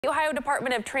The Ohio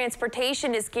Department of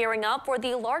Transportation is gearing up for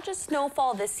the largest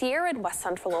snowfall this year in west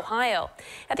central Ohio.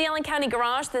 At the Allen County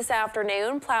Garage this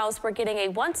afternoon, plows were getting a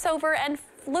once-over and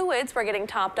fluids were getting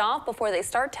topped off before they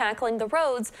start tackling the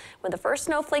roads when the first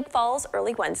snowflake falls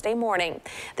early Wednesday morning.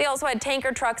 They also had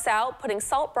tanker trucks out putting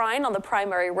salt brine on the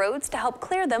primary roads to help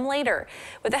clear them later.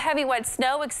 With the heavy wet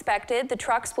snow expected, the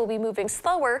trucks will be moving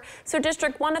slower, so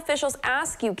District 1 officials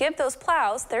ask you give those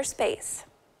plows their space.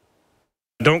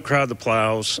 Don't crowd the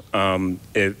plows.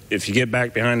 If you get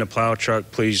back behind the plow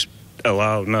truck, please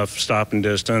allow enough stopping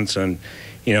distance and,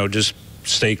 just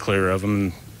stay clear of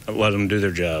them and let them do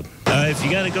their job. If you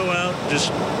got to go out, just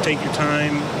take your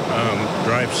time,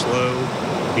 drive slow,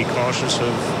 be cautious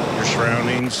of your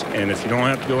surroundings, and if you don't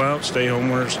have to go out, stay home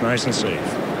where it's nice and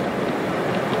safe.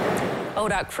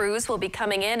 ODOT crews will be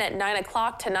coming in at 9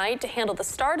 o'clock tonight to handle the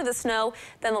start of the snow.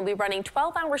 Then they'll be running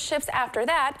 12-hour shifts after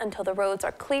that until the roads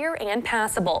are clear and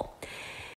passable.